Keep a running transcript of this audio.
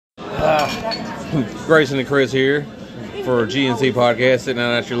Grayson and Chris here for GNC Podcast, sitting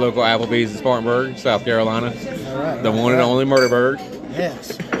out at your local Applebee's in Spartanburg, South Carolina. All right. The one and only Murderburg.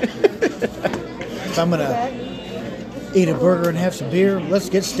 Yes. If I'm going to eat a burger and have some beer, let's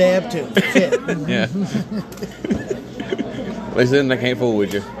get stabbed too. Shit. Yeah. They said they can't fool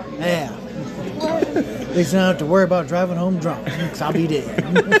with you. Yeah. At least I don't have to worry about driving home drunk, because I'll be dead.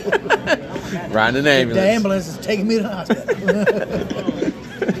 Riding an ambulance. The ambulance is taking me to the hospital.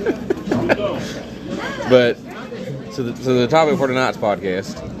 But, so the topic for tonight's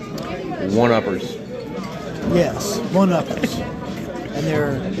podcast, one-uppers. Yes, one-uppers. And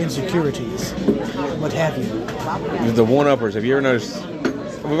their insecurities. What have you. The one-uppers, have you ever noticed,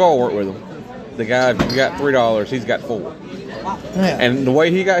 we've all worked with them. The guy, you got $3, he's got $4. Yeah. And the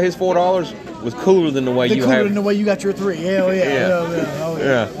way he got his $4 was cooler than the way you have. Cooler than the way you got your $3. Hell yeah. Yeah. Oh, yeah. Oh, yeah.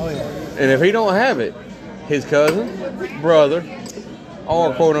 Yeah. Oh, yeah. And if he don't have it, his cousin, brother,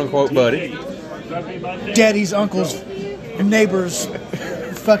 or quote-unquote buddy, Daddy's uncle's neighbor's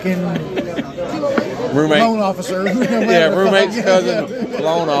fucking roommate, loan officer. yeah, roommate's cousin,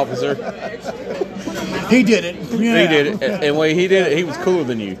 loan officer. He did it. Yeah. He did it, and the way he did it, he was cooler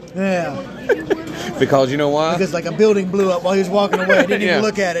than you. Yeah. Because you know why? Because like a building blew up while he was walking away. Didn't Yeah. even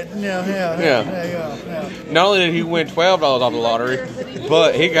look at it. Yeah. Not only did he win $12 off the lottery,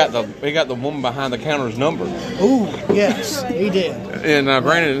 but he got the woman behind the counter's number. Ooh, yes, he did. And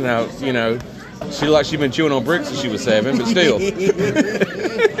granted, now you know, she'd been chewing on bricks since she was 7, but still. She'd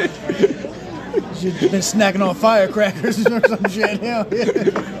been snacking on firecrackers or some shit. Yeah.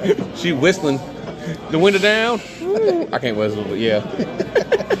 She whistling. The window down. I can't whistle, but yeah.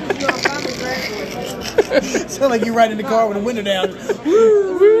 Sound like you ride in the car with the window down.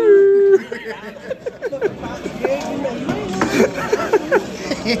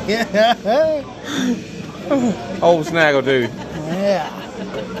 Old Snaggle dude. Yeah.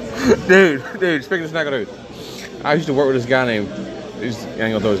 Dude, speaking of Snaggle dude, I used to work with this guy named, I ain't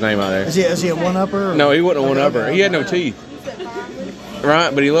gonna throw his name out there. Is he a one-upper? No, he wasn't a one-upper. He had no teeth.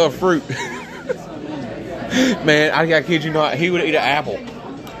 Right, but he loved fruit. Man, I kid you not, he would eat an apple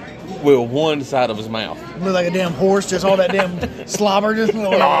with one side of his mouth. Look like a damn horse, just all that damn slobber. Just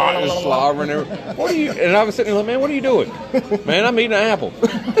Just slobbering there. What are you? And I was sitting there like, man, what are you doing? Man, I'm eating an apple.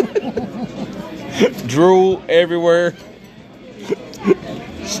 Drool everywhere.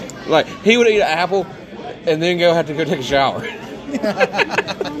 Like, he would eat an apple and then have to go take a shower.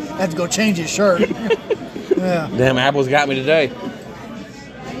 Had to go change his shirt. Yeah. Damn, apples got me today.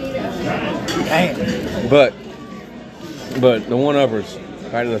 Damn. But the one-uppers,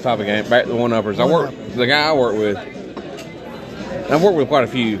 back to the topic game, back to the one-uppers. The guy I work with, I've worked with quite a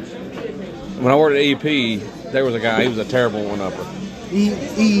few. When I worked at EP, there was a guy, he was a terrible one-upper.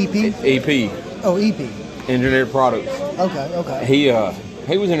 EEP? EP. Oh, EP. Engineered Products. Okay.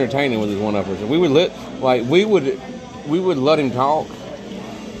 He was entertaining with his one-uppers. We would let him talk.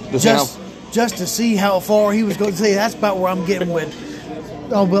 Just to see how far he was going to say. That's about where I'm getting with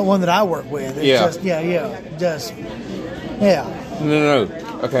one that I work with. It's No.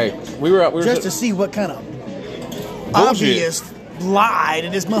 Okay, we were just to see what kind of obvious lie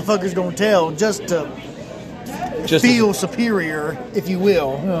that this motherfucker's gonna tell, just to feel superior, if you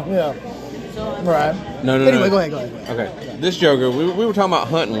will. Yeah. Right. No. Anyway, go ahead. Okay, this joker, we were talking about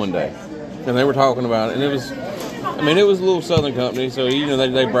hunting one day, and they were talking about it, and it was a little southern company, so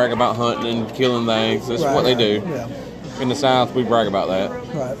they brag about hunting and killing things. That's what they do. Yeah. In the South, we brag about that.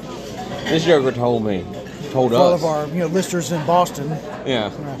 Right. This joker told us. All of our listeners in Boston. Yeah.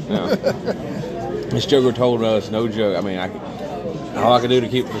 This joker told us, no joke. I mean, all I could do to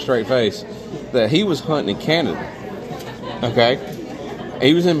keep a straight face, that he was hunting in Canada. Okay,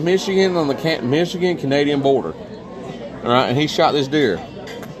 he was in Michigan on the Michigan-Canadian border. All right, and he shot this deer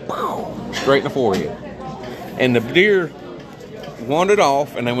straight in the forehead, and the deer wandered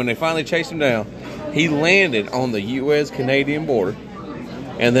off. And then when they finally chased him down, he landed on the U.S.-Canadian border,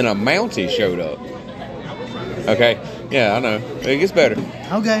 and then a Mountie showed up. Okay, yeah, I know. It gets better.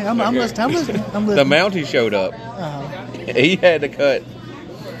 Okay, I'm listening. The Mountie showed up. He had to cut.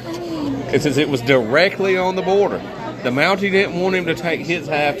 And since it was directly on the border, the Mountie didn't want him to take his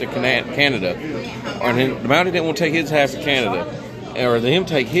half to Canada. Or the Mountie didn't want to take his half to Canada. Or him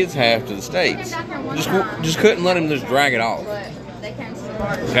take his half to the States. Just couldn't let him just drag it off.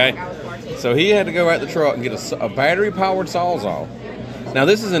 Okay? So he had to go out the truck and get a battery-powered Sawzall. Now,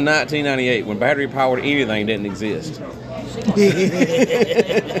 this is in 1998 when battery-powered anything didn't exist.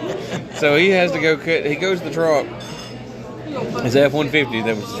 So he has to go cut. He goes to the truck. His F-150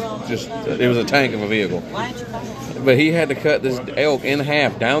 it was a tank of a vehicle. But he had to cut this elk in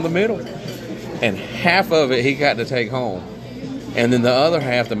half down the middle. And half of it he got to take home. And then the other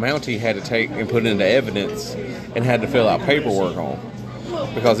half, the Mountie had to take and put into evidence and had to fill out paperwork on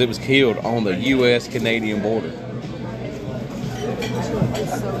because it was killed on the U.S.-Canadian border.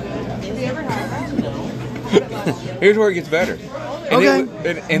 Here's where it gets better.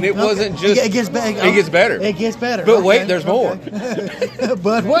 And it wasn't just... It gets better. It gets better. It gets better. But wait, there's more.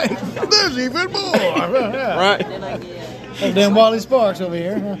 But wait, there's even more. Right. And then Wally Sparks over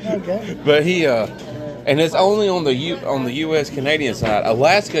here. Okay. But he... and it's only on the U.S.-Canadian side.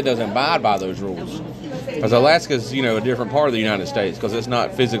 Alaska doesn't abide by those rules. Because Alaska's, a different part of the United States because it's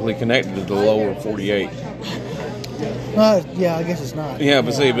not physically connected to the lower 48. Yeah, I guess it's not. Yeah,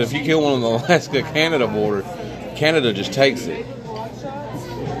 but see, but if you kill one on the Alaska-Canada border, Canada just takes it.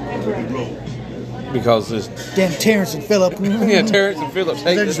 Because this... Damn Terrence and Phillip. Yeah, Terrence and Phillip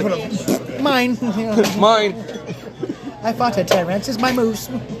take They're it. just mine. Mine. I fought a Terrence. It's my moose.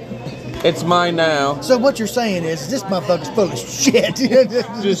 It's mine now. So what you're saying is this motherfucker's full of shit.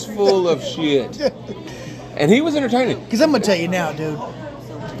 Just full of shit. And he was entertaining. Because I'm going to tell you now, dude.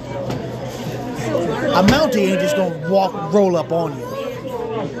 A Mountie ain't just going to roll up on you.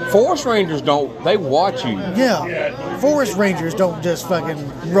 Forest Rangers don't. They watch you. Yeah. Forest Rangers don't just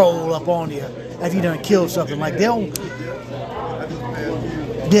fucking roll up on you if you done killed something. Like, they'll...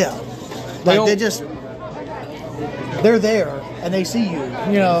 Yeah. Like, they're there, and they see you,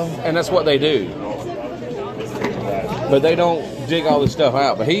 And that's what they do. But they don't dig all this stuff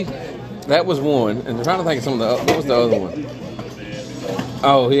out. But that was one. And I'm trying to think of some of the... What was the other one?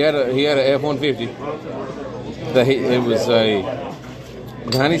 Oh, he had a F-150. It was a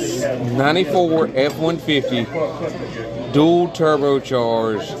 94 F-150 dual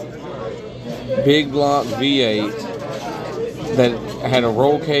turbocharged big block V8 that had a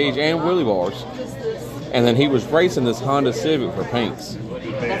roll cage and wheelie bars. And then he was racing this Honda Civic for Pinks.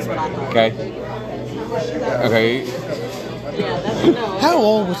 Okay. How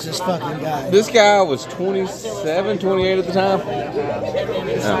old was this fucking guy? This guy was 27, 28 at the time.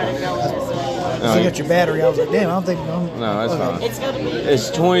 I got your battery. I was like, damn, I don't think... No, that's fine.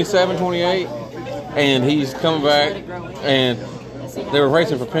 It's 27, 28, and he's coming back, and they were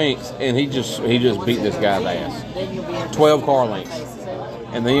racing for Pinks, and he just beat this guy's ass. 12 car lengths.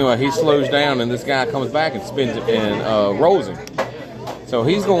 And then he slows down, and this guy comes back and spins it and rolls him. So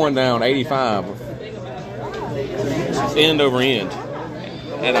he's going down 85, end over end,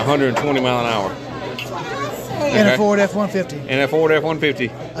 at 120 mile an hour. And a Ford F-150. And a Ford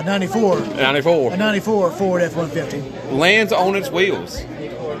F-150. A 94. 94. A 94 Ford F-150. Lands on its wheels.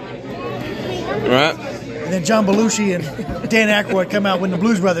 Right? And then John Belushi and Dan Aykroyd come out with the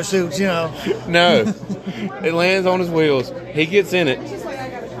Blues Brothers suits, No. It lands on his wheels. He gets in it.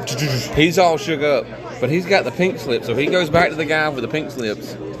 He's all shook up. But he's got the pink slip, so he goes back to the guy with the pink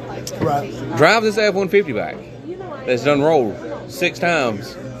slips. Right. Drives this F-150 back. That's done rolled 6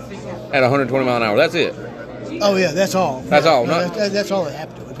 times at 120 mile an hour. That's it. Oh, yeah, that's all. That's all. No, that's all that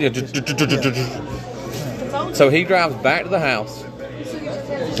happened to it. Yeah. So he drives back to the house. All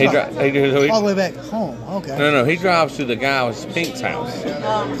the way back home. Okay. No. He drives to the guy's Pink's house.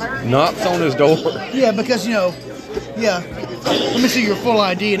 Knocks on his door. Yeah, because, yeah. Let me see your full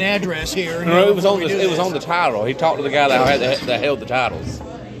ID and address here. No, it was on the title. He talked to the guy that held the titles.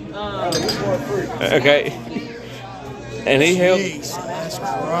 Okay. And he held the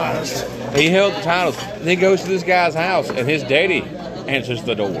titles. And he goes to this guy's house, and his daddy answers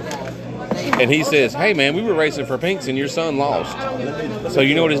the door. And he says, "Hey, man, we were racing for Pinks, and your son lost." So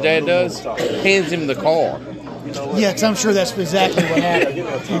you know what his dad does? Hands him the car. Yeah, because I'm sure that's exactly what happened.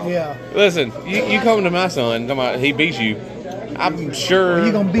 Yeah. Listen, you come to my son, he beats you. I'm sure... Well,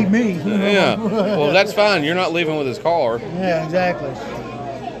 you're going to beat me. Yeah. Well, that's fine. You're not leaving with his car. Yeah, exactly.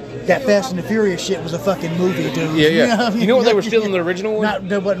 That Fast and the Furious shit was a fucking movie, dude. Yeah. You know what they were stealing in the original one?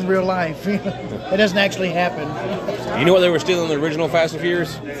 That wasn't real life. It doesn't actually happen. You know what they were stealing in the original Fast and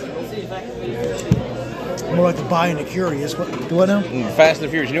Furious? More like the Buying and the Curious. What now? Fast and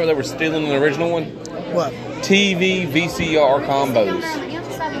the Furious. You know what they were stealing in the original one? What? TV VCR combos.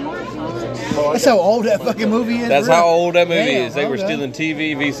 That's how old that fucking movie is? That's how old that movie is. They were stealing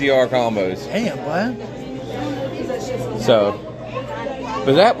TV VCR combos. Damn, what? So,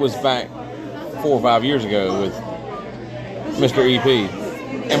 but that was back 4 or 5 years ago with Mr. EP.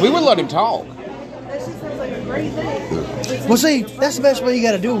 And we would let him talk. Well, see, that's the best way you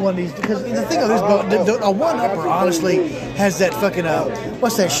got to do one of these. Because the thing of this boat, a one-upper honestly has that fucking,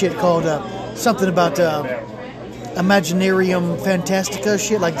 what's that shit called? Something about Imaginarium Fantastica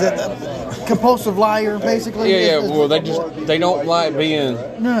shit, like the compulsive liar, basically. Yeah. Well, they don't like being.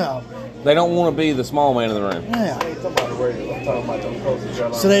 No. They don't want to be the small man in the room. Yeah.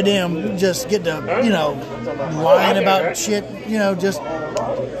 So they damn just get to, lying about shit, just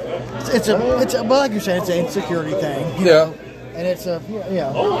it's a well, like you're saying, it's an insecurity thing. You know? And it's a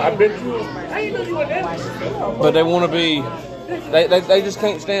But they want to be. They just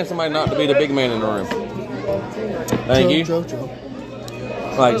can't stand somebody not to be the big man in the room. Thank you. True.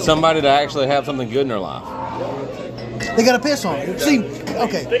 Like somebody to actually have something good in their life. They got to piss on it. See,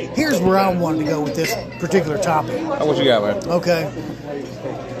 okay, here's where I wanted to go with this particular topic. What you got, man? Okay.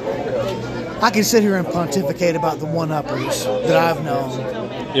 I can sit here and pontificate about the one-uppers that I've known.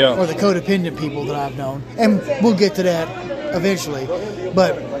 Yeah. Or the codependent people that I've known. And we'll get to that eventually.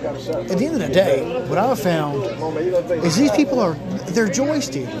 But at the end of the day, what I've found is these people they're joy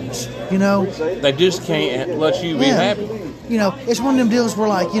stealers, They just can't let you be happy. It's one of them deals where,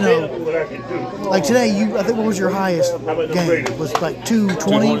 like today, I think what was your highest game? Was like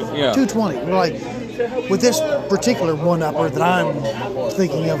 220? 220. We're like, with this particular one-upper that I'm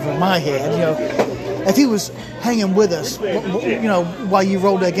thinking of in my head, if he was hanging with us, while you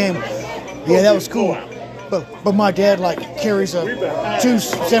rolled that game, yeah, that was cool. But my dad, carries a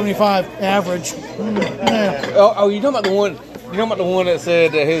 275 average. Yeah. Oh, you talking about the one? You talking about the one that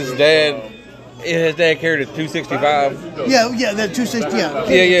said that his dad carried a 265? Yeah, that 260. Yeah.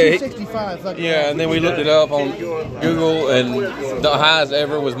 265. Yeah, and then we looked it up on Google, and the highest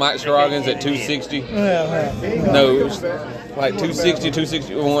ever was Mike Scroggins at 260. Yeah. No, it was like 260,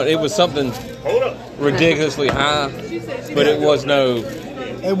 261. It was something ridiculously high, but it was no.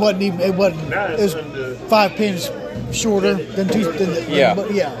 It wasn't even. It was 5 pins shorter than two. Yeah,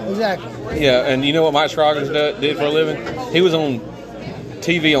 exactly. Yeah, and you know what Mike Scroggins did for a living? He was on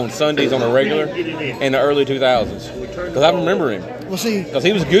TV on Sundays on a regular in the early 2000s. Because I remember him. Well, see, because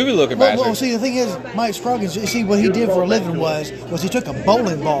he was a goofy looking bastard. Well, see, the thing is, Mike Scroggins. See, what he did for a living was he took a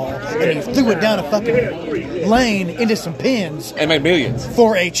bowling ball and he threw it down a fucking lane into some pins and made millions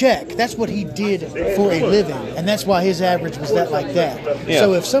for a check. That's what he did for a living, and that's why his average was like that. Yeah.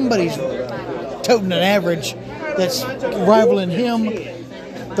 So if somebody's toting an average that's rivaling him,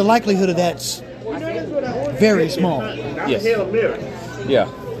 the likelihood of that's very small. Yes. Yeah.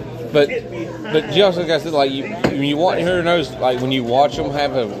 But you also got to when you watch her knows when you watch them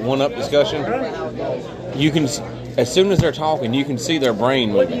have a one-up discussion, you can as soon as they're talking you can see their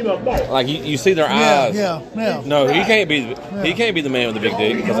brain moving. You see their eyes. Yeah. No, he can't be the man with the big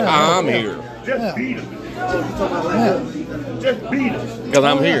dick because I'm here. Just beat him. Because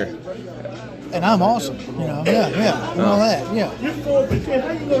I'm here. And I'm awesome, and all that, yeah. You're 4%.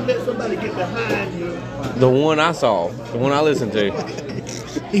 How you gonna let somebody get behind you? The one I saw, the one I listened to.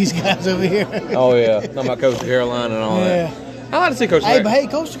 These guys over here. Oh yeah, talking about Coastal Carolina and all that. I like to see Coastal Carolina. Hey,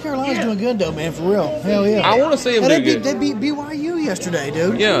 Coastal Carolina's doing good though, man, for real. Hell yeah. I want to see them do good. They beat BYU yesterday,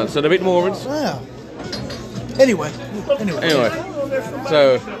 dude. Yeah, so they beat the Mormons. Yeah. Anyway.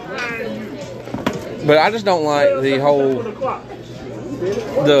 So, but I just don't like the whole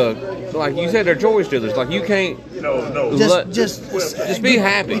like you said, they're joy stealers. You can't just be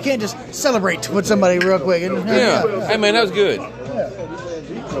happy. You can't just celebrate with somebody real quick. Yeah. Hey man, that was good.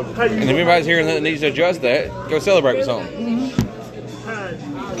 And if anybody's hearing that needs to adjust that, go celebrate with something.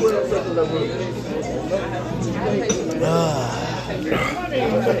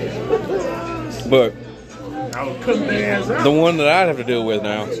 But the one that I'd have to deal with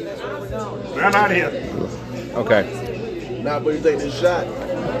now. I'm out of here. Okay. Now, but you take this shot.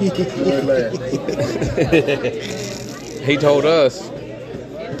 He told us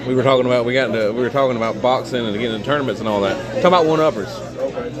we were talking about boxing and getting in tournaments and all that. Talking about one-uppers.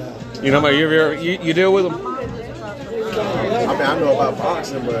 Okay. You know, you deal with them. I know about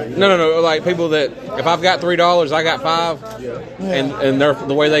boxing, but no. Like people that if I've got $3, I got $5, and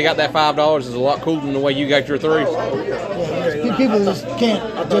the way they got that $5 is a lot cooler than the way you got your $3. People just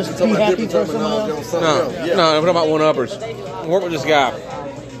can't just be happy for someone else. No, I'm talking about one-uppers. I work with this guy,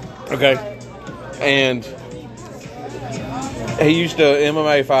 okay, and he used to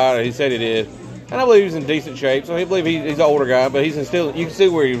MMA fight. He said he did, and I believe he's in decent shape. So I believe he's an older guy, but you can see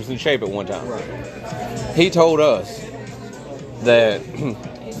where he was in shape at one time. He told us that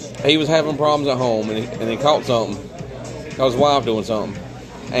he was having problems at home, and he caught something. Caught his wife doing something,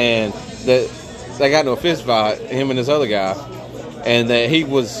 and that they got into a fist fight, him and this other guy, and that he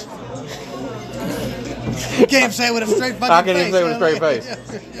was. You can't say it with a straight fucking face. I can't even say it with a straight face.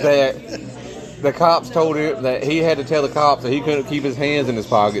 That the cops told him that he had to tell the cops that he couldn't keep his hands in his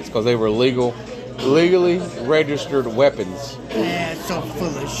pockets because they were legally registered weapons. Yeah, it's so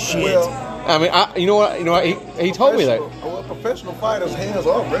full of shit. Well, I mean, you know what? He told me that. Well, professional fighters' hands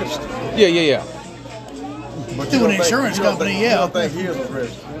are registered. Yeah. But Through an insurance company, You yeah. don't think his was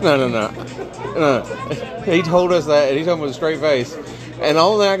registered? No. He told us that, and he told me with a straight face. And the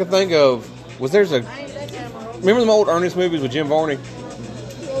only thing I could think of was remember them old Ernest movies with Jim Varney?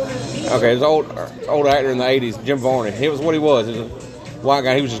 Okay, there's an old actor in the 80s, Jim Varney. He was what he was. He was a white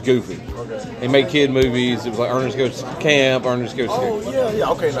guy. He was just goofy. He made kid movies. It was like Ernest Goes to Camp, Ernest Goes to... Oh, yeah,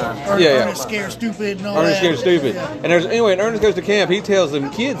 okay, now. Ernest Scared Stupid and all Ernest that. Scared Stupid. Yeah. And in Ernest Goes to Camp, he tells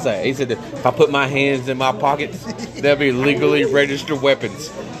them kids that. He said, if I put my hands in my pockets, they'll be legally registered weapons.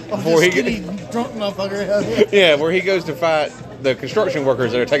 Before skinny, drunk motherfucker. Yeah, where he goes to fight the construction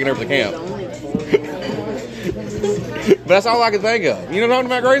workers that are taking over the camp. But that's all I can think of. You know what I'm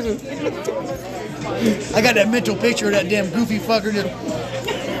talking about, Grayson? I got that mental picture of that damn goofy fucker just,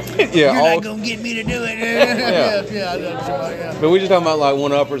 Yeah, you're not going to get me to do it. Yeah, I know what you're talking about. But we're just talking about like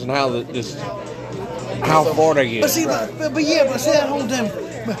one-uppers and how far they get. But see, but see that whole damn,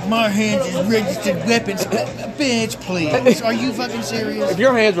 my hands is registered weapons. Bitch, please. Are you fucking serious? If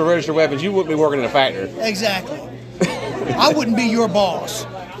your hands were registered weapons, you wouldn't be working in a factory. Exactly. I wouldn't be your boss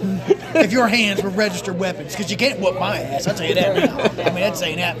if your hands were registered weapons, because you can't whoop my ass. I'll tell you that now. I mean, that's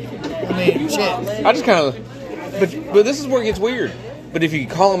ain't happening. I mean, shit. I just kind of... But this is where it gets weird. But if you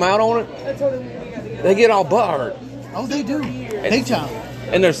call them out on it, they get all butthurt. Oh, they do. Big time.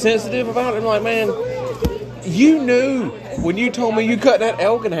 And they're sensitive about it. I'm like, man, you knew when you told me you cut that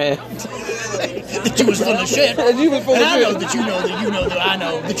elk in half. That you was full of shit. That you was full of I shit. know that you know that I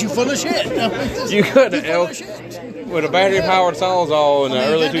know that you full of shit. You cut an full elk of shit. with a battery-powered Sawzall in the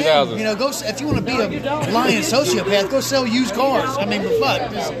early goddamn, 2000s. You know, if you want to be a lying sociopath, go sell used cars. I mean, but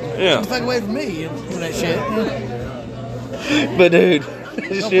fuck. Just Yeah. get the fuck away from me with that shit. But, dude,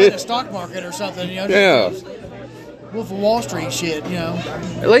 Go play the stock market or something, you know. Just Wolf of Wall Street shit, you know.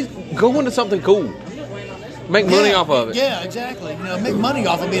 at least go into something cool. Make money off of it. Yeah, exactly. You know, make money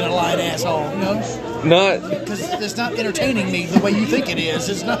off of being a lying asshole, you know. Not. Because it's not entertaining me the way you think it is.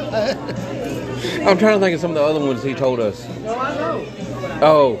 It's not. I'm trying to think of some of the other ones he told us.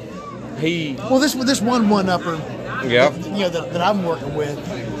 Oh, he. Well, this one-upper. Yeah. You know that I'm working with.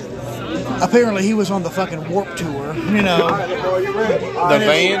 Apparently, he was on the fucking Warp Tour. You know. The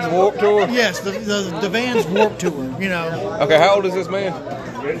Vans Warp Tour? Yes, the Vans Warp Tour. You know. Okay, how old is this man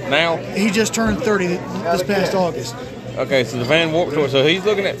now? He just turned 30 this past August. Okay, so the Van Warp Tour. So he's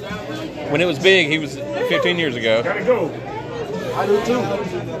looking at when it was big. He was 15 years ago. Gotta go. I do too.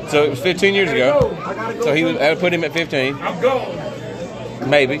 So it was 15 years ago. So he would put him at 15. I'm gone.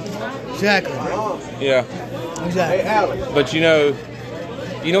 Maybe. Exactly. Yeah. Exactly. But you know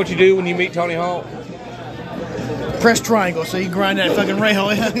what you do when you meet Tony Hawk? Press triangle so you can grind that fucking rail.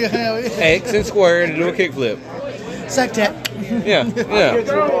 X and square to do a kickflip. Sack tap. Yeah.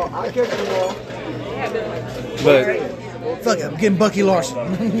 I catch you all. But Fuck it, I'm getting Bucky Larson.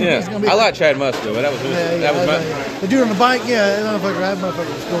 yeah, I like Chad Musgrove, but that was my. The dude on the bike, yeah, that motherfucker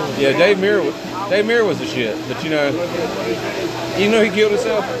was cool. Yeah, Dave Mirra was the shit. But you know he killed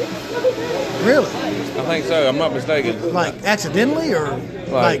himself. Really? I think so. I'm not mistaken. Like accidentally or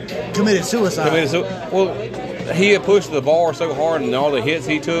like committed suicide? Well, he had pushed the bar so hard and all the hits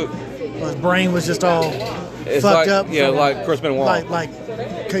he took. Well, his brain was just all It's fucked like, up. yeah, like Chris Benoit. Like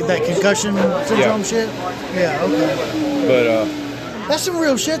that concussion syndrome shit. Yeah, okay. But That's some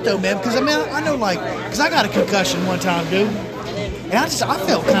real shit though, man. Because I mean, I know because I got a concussion one time, dude, and I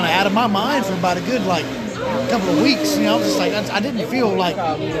felt kind of out of my mind for about a good couple of weeks. You know, I was just like I didn't feel like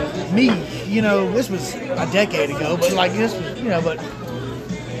me. You know, this was a decade ago, but like this was, you know, but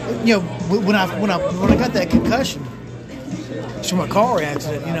you know, when I got that concussion, it's from a car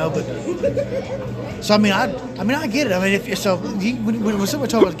accident, you know, but. So I mean I get it. I mean when someone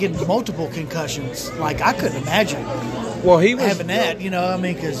talks about getting multiple concussions, like I couldn't imagine. Well, he was having that, you know. I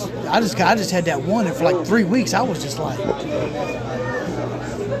mean, because I just had that one, and for like 3 weeks, I was just like,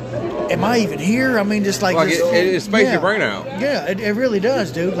 "Am I even here?" I mean, just like it spaced your brain out. Yeah, it really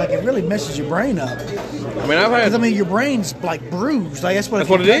does, dude. Like it really messes your brain up. I mean, I've had. I mean, your brain's like bruised. Like that's what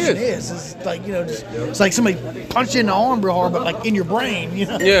it is. It's like, you know, it's like somebody punched you in the arm real hard, but like in your brain, you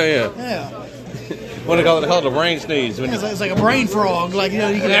know. Yeah. What do they call it? They call it a brain sneeze. When it's like a brain frog. Like, you know,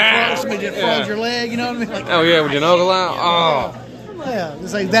 you can somebody that frogs your leg. You know what I mean? Like, oh yeah, with your knuckle out. Oh. Yeah,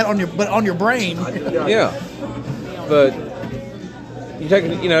 it's like that on your brain. Yeah. But you take,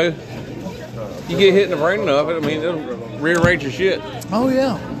 you know, you get hit in the brain enough. I mean, it'll rearrange your shit. Oh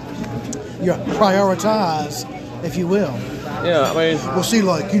yeah. You prioritize, if you will. Yeah, I mean. Well, see,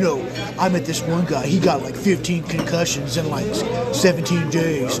 like, you know, I met this one guy. He got like 15 concussions in like 17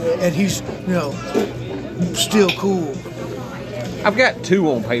 days, and he's, you know, still cool. I've got 2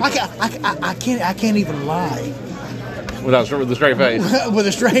 on paper. I can't even lie. with a straight face. With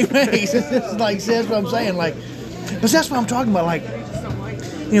a straight face. It's like, that's what I'm saying. Like, but that's what I'm talking about. Like,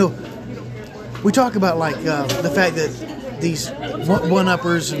 you know, we talk about like the fact that these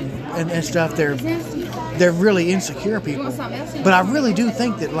one-uppers and stuff, they're really insecure people. But I really do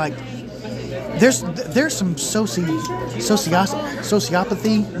think that like there's some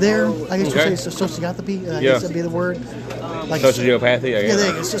sociopathy there. I guess you say sociopathy. I guess that'd be the word. Like sociopathy.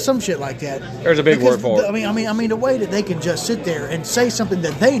 Yeah, some shit like that. There's a big word for it. I mean, the way that they can just sit there and say something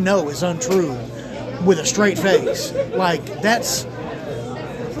that they know is untrue with a straight face, that's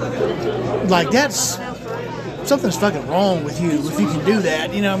something's fucking wrong with you if you can do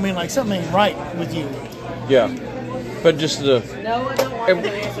that. You know what I mean? Like something ain't right with you. Yeah, but just the. No, I don't want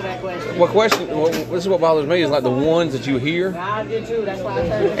to answer that question. This is what bothers me is like the ones that you hear. I did too. That's why I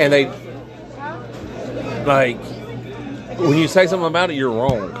said. And they like when you say something about it, you're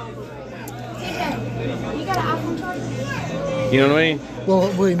wrong. You know what I mean?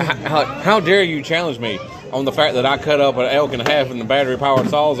 Well, what do you mean? How dare you challenge me on the fact that I cut up an elk in half in the battery-powered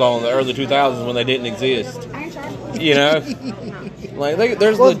Sawzall in the early 2000s when they didn't exist? You know, like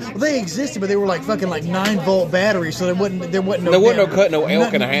they existed, but they were like fucking like 9-volt batteries, so there wasn't no cutting no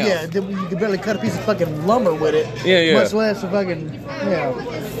elk in a half. Yeah, you could barely cut a piece of fucking lumber with it. Yeah. Much less a fucking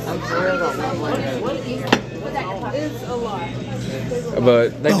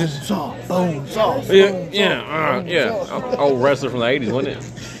But they bone just saw. Old wrestler from the 80s, wasn't it?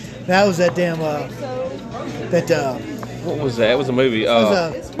 That was that damn what was that? It was a movie.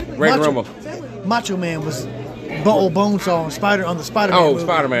 Ready to Rumble. Macho Man was old Bonesaw on the Spider-Man. Oh, movie.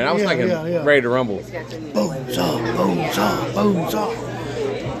 Spider-Man. I was thinking Ready to Rumble. Bonesaw.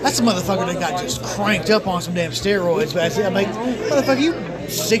 That's a motherfucker that got just cranked up on some damn steroids. But I mean, motherfucker, you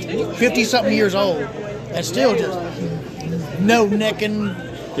 50-something years old and still just no necking.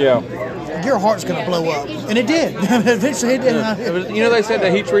 Yeah. Your heart's gonna blow up, and it did. Eventually, it did. You know, they said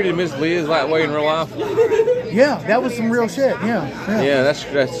that he treated Miss Liz that way in real life. Yeah, that was some real shit. Yeah. That's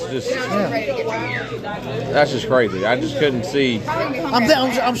just crazy. I just couldn't see.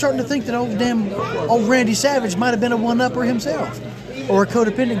 I'm starting to think that old Randy Savage might have been a one-upper himself, or a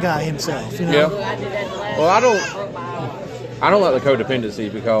codependent guy himself. You know? Yeah. Well, I don't like the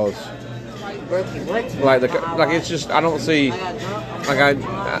codependency because. Like it's just I don't see like I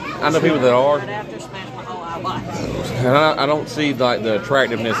know people that are, and I don't see like the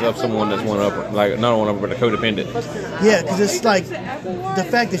attractiveness of someone that's one up, like not one up but a codependent. Yeah, because it's like the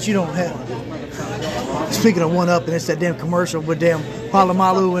fact that you don't have. Speaking of one up, and it's that damn commercial with damn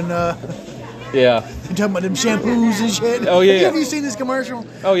Palomalu and yeah, you talking about them shampoos and shit. Oh yeah. Have you seen this commercial?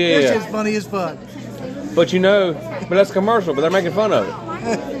 Oh yeah. That shit's funny as fuck. But that's a commercial, but they're making fun of it.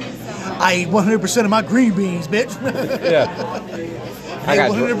 I eat 100% of my green beans, bitch. Yeah. I got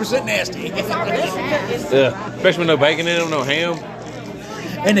 100% nasty. Especially with no bacon in them, no ham.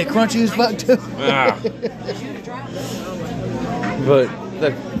 And they crunchy as fuck, too. But,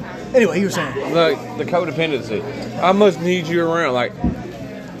 anyway, you were saying. Like, the codependency. I must need you around. Like,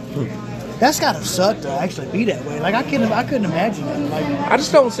 that's gotta suck to actually be that way. Like, I couldn't imagine that. Like, I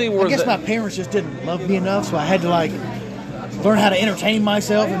just don't see where I guess my parents just didn't love me enough, so I had to, like, learn how to entertain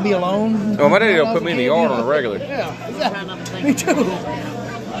myself and be alone. Oh, my daddy will put me in the yard on a regular. Yeah. Me too.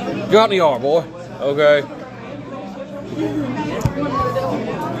 Go out in the yard, boy. Okay.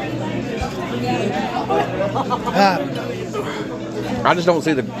 I just don't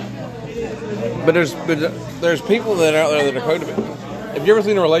see the. But there's people that are out there that are codependent. Have you ever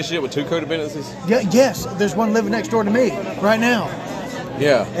seen a relationship with two codependencies? Yeah. Yes. There's one living next door to me right now.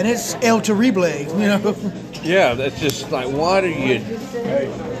 Yeah. And it's El Terrible, you know. Yeah, that's just like, what are you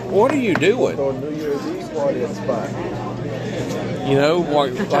doing? New Year's Eve party at the spot. You know,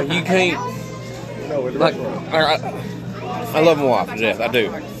 like you can't. Like, I love my wife to death. I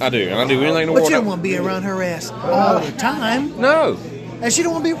do, and I do anything in the world. But you don't want to be around her ass all the time. No. And she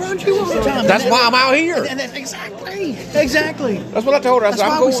don't want to be around you all the time. That's why I'm out here. And that's exactly. That's what I told her. That's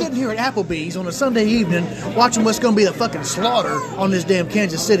why we're sitting here at Applebee's on a Sunday evening watching what's going to be the fucking slaughter on this damn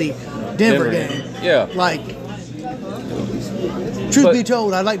Kansas City Denver game. Yeah. Like, truth be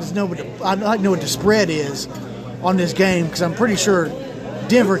told, I'd like to know what the spread is on this game, because I'm pretty sure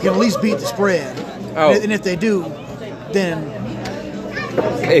Denver can at least beat the spread. Oh. And if they do, then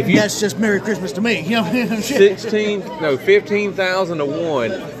that's just Merry Christmas to me. You know, 15,000 to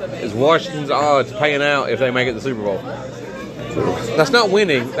 1 is Washington's odds paying out if they make it to the Super Bowl. That's not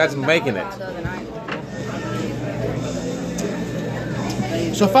winning. That's making it.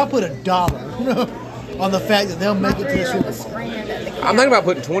 So if I put $1 on the fact that they'll make it to the Super Bowl, I'm thinking about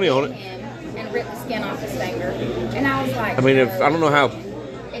putting 20 on it. And rip the skin off his finger. And I was like, I mean, I don't know how.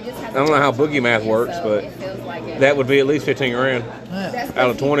 It just has I don't know how boogie math works, but that would be at least 15 grand Yeah. out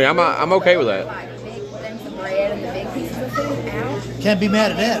of 20. I'm okay with that. Can't be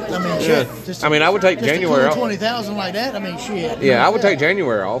mad at that. I mean, shit. I mean, I would take January off. 20,000 like that. I mean, shit. Yeah, I would take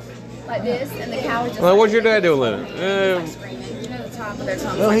January off. Like this, and the cow is just. Well, what's your dad doing with it?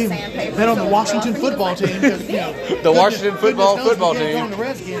 Well, he bet on the Washington football team. 'Cause, you know, The Washington football goodness knows we team. can't go on the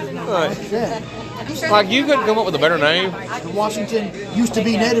Redskins no more. Right. Yeah. Like, you couldn't come up with a better name. The Washington used to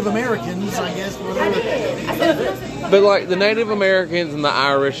be Native Americans, I guess. Whatever. But, like, the Native Americans and the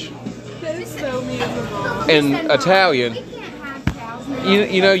Irish and Italian,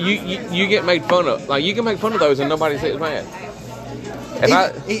 you know, you get made fun of. Like, you can make fun of those and nobody says mad.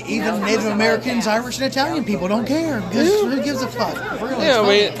 Even Native Americans, Irish, and Italian people don't care. Because who gives a fuck? Really, Yeah, I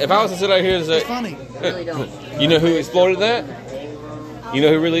mean, if I was to sit out here and say, it's funny. you know who exploited that? You know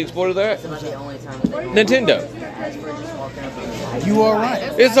who really exploited that? Nintendo. You are right.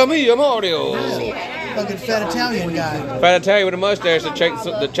 It's a me, Mario. Fucking fat Italian guy Fat Italian with a mustache that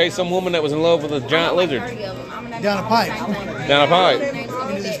chased some woman that was in love with a giant lizard down a pipe down a pipe,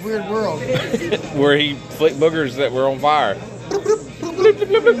 into this weird world. where he flicked boogers that were on fire.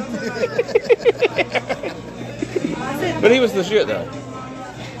 But he was the shit though.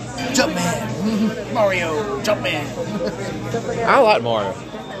 Jumpman. Mario. Jumpman. I like Mario.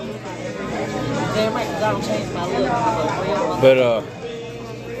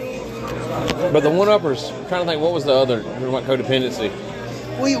 But the one-uppers, I'm trying to think, what was the other? What codependency?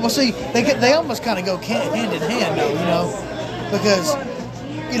 Well, see, they almost kind of go hand in hand, though, you know, because,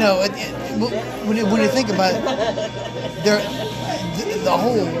 you know, when you think about it, the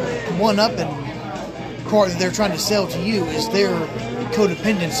whole one-upping part that they're trying to sell to you is their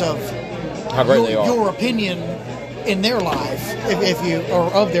codependence of How great they are. your opinion in their life, if you,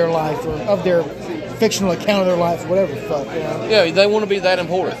 or of their life, or of their fictional account of their life, whatever the fuck, you know? Yeah, they want to be that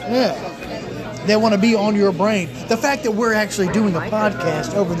important. Yeah. They want to be on your brain. The fact that we're actually doing a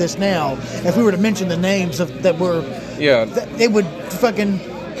podcast over this now, if we were to mention the names that were, Yeah. it would fucking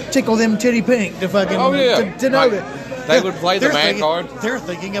tickle them titty pink to fucking to know Like, that they would play the they're mad thinking- card. They're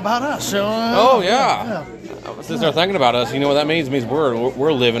thinking about us. So, Oh yeah. Since they're thinking about us, you know what that means? It means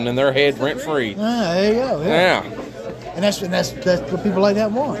we're living in their head rent free. There you go. Yeah. And that's what people like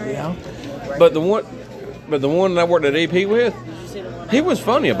that want, you know. But the one that I worked at EP with, he was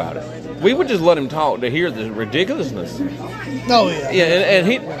funny about it. We would just let him talk to hear the ridiculousness. Oh yeah. Yeah, and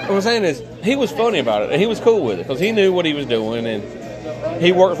he, what I'm saying is, he was funny about it, and he was cool with it, because he knew what he was doing, and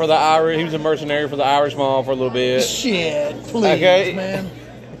he worked for the Irish, he was a mercenary for the Irish mob for a little bit. Shit, please, man.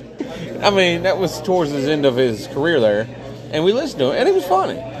 I mean, that was towards the end of his career there, and we listened to him, and it was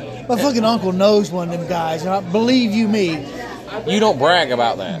funny. My fucking uncle knows one of them guys, and I believe you me, You don't brag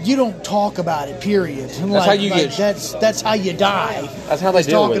about that. you don't talk about it. Period. That's how you get- That's how you die. That's how they Is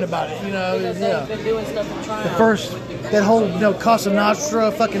deal talking with it. about it. You know, yeah. The first, that whole, Casa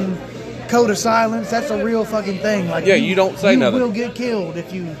Nostra fucking code of silence. That's a real fucking thing. Like, Yeah, you don't say nothing. You will get killed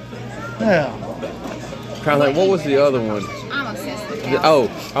if you. Yeah. Kind of like, what was the other one? I'm obsessed with cows.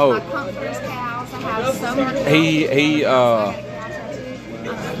 Oh. I pump those cows. I have so much. He See,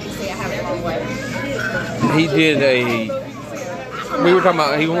 I have it the wrong way. he did a. We were talking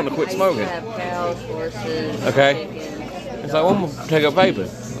about he wanted to quit smoking. Okay. It's like, well, I'm gonna take up vaping.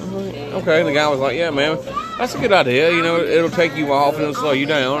 Okay. The guy was like, yeah, man, that's a good idea. You know, it'll take you off and it'll slow you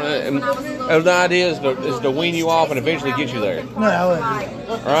down. And the idea is to wean you off and eventually get you there. No,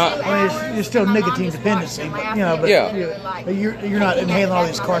 Right? I mean, it's still nicotine dependency, but but Yeah. you're not inhaling all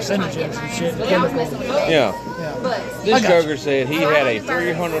these carcinogens and shit, chemicals. Yeah. Yeah. This I got Joker said he had a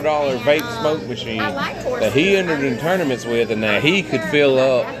 $300 vape smoke machine that he entered in tournaments with, and that he could fill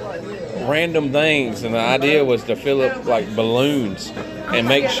up random things. And the idea was to fill up like balloons and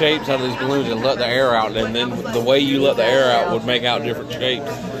make shapes out of these balloons and let the air out. And then the way you let the air out would make out different shapes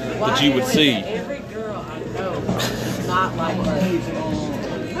that you would see.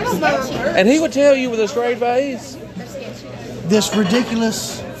 And he would tell you with a straight face. This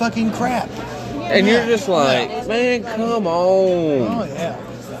ridiculous fucking crap. And you're just like, man, come on. Oh yeah.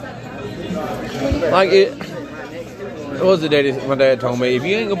 Like it. What was the day my dad told me? If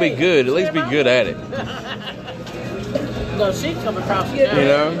you ain't gonna be good, at least be good at it. No, she's coming across the You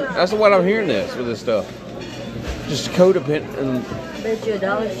know, that's what I'm hearing with this stuff. Just codependent, and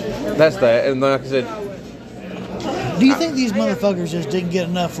that's that. And like I said, Do you think these motherfuckers just didn't get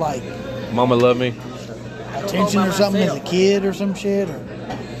enough like Mama love me. attention or something as a kid or some shit? Or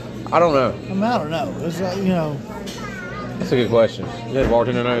I don't know. I don't know. It's like, That's a good question. You had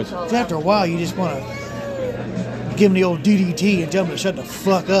bartender nose. after a while you just want to give them the old DDT and tell them to shut the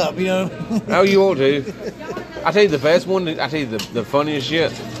fuck up. Oh, you want to? I tell you the best one. I tell you the funniest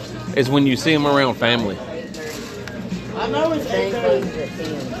shit. is when you see them around family.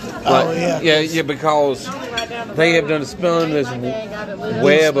 Oh, yeah. Yeah, because they have done spun this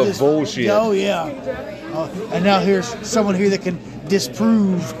web of bullshit. Oh, yeah. And now here's someone here that can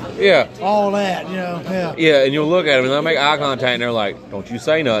disprove Yeah. all that, you know. Yeah. Yeah, and you'll look at them and they'll make eye contact and they're like, don't you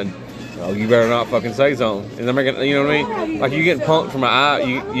say nothing. Oh, you better not fucking say something. And they're making, you know what I mean? Like you getting punked from an eye,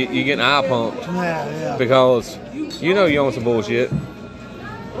 you getting eye pumped Yeah. because you know you own some bullshit.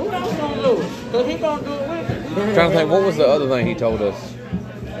 I'm trying to think, what was the other thing he told us?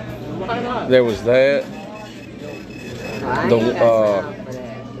 There was that.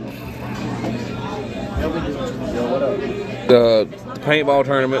 The paintball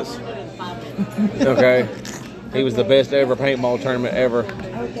tournaments. Okay. He was the best ever paintball tournament ever.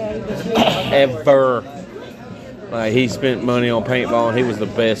 Ever. Like he spent money on paintball and he was the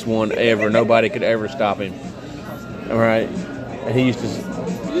best one ever. Nobody could ever stop him. Alright. And he used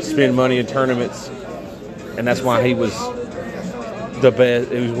to spend money in tournaments. And that's why he was the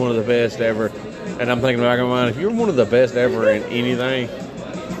best. He was one of the best ever. And I'm thinking back in my mind, if you're one of the best ever in anything,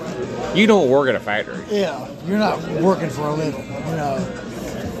 you don't work at a factory. Yeah. You're not working for a living, you know.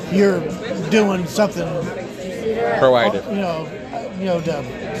 You're doing something Proactive. You know, to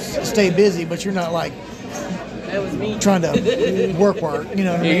stay busy, but you're not like trying to work, you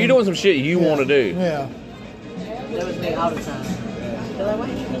know what I Yeah, mean? you're doing some shit you want to do. Yeah. That was me all the time.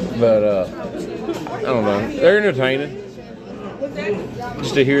 But, I don't know. They're entertaining.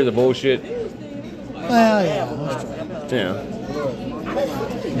 Just to hear the bullshit. Well, yeah. Yeah.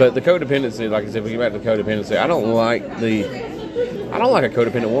 But the codependency, like I said, we get back to the codependency. I don't like a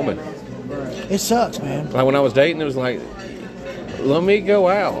codependent woman. It sucks, man. Like when I was dating, it was like, let me go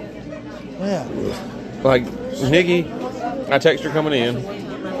out. Yeah. Like Nikki, I text her coming in.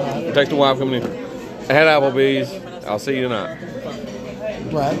 I text the wife coming in. I had Applebee's. I'll see you tonight.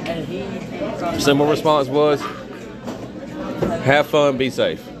 Right. Simple response was, have fun, be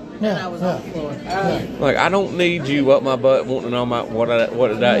safe. Yeah. Like I don't need you up my butt wanting to know what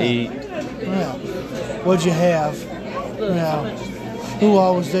did I eat. Yeah. What'd you have? You know, who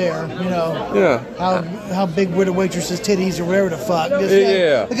all was there? You know. Yeah. How big were the waitress's titties or whatever the fuck? Just,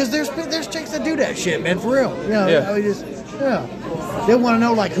 Yeah. Because there's chicks that do that shit, man, for real. You know. Yeah. I mean, they want to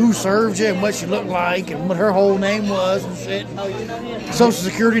know like who served you and what she looked like and what her whole name was and shit. Social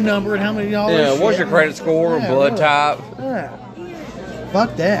security number and how many all. Yeah. that What's shit. your credit score and Yeah, blood really. type? Yeah.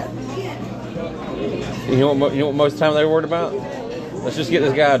 Fuck that. You know what most of the time they were worried about? Let's just get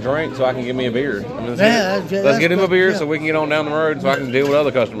this guy a drink so I can get me a beer. I mean, let's get him a beer so we can get on down the road so I can deal with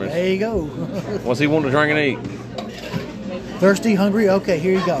other customers. There you go. What's he want to drink and eat? Thirsty, hungry? Okay,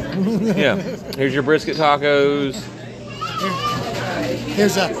 here you go. Yeah. Here's your brisket tacos.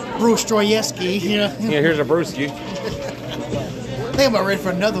 Here's a Bruce Stroyeski. You know? Yeah, here's a brewski. I think I'm about ready for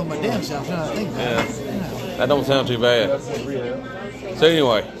another one my damn self. Now I think about it. Yeah. That don't sound too bad. So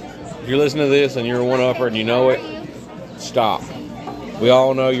anyway, if you're listening to this and you're a one-upper and you know it, stop. We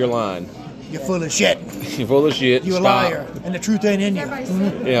all know you're lying. You're full of shit. You're full of shit. You a Stop. liar, and the truth ain't in you.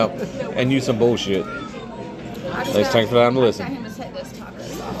 Yeah, and you some bullshit. Thanks for the time to listen. Him to take this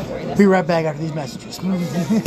tacos off for you. Be right back after these messages.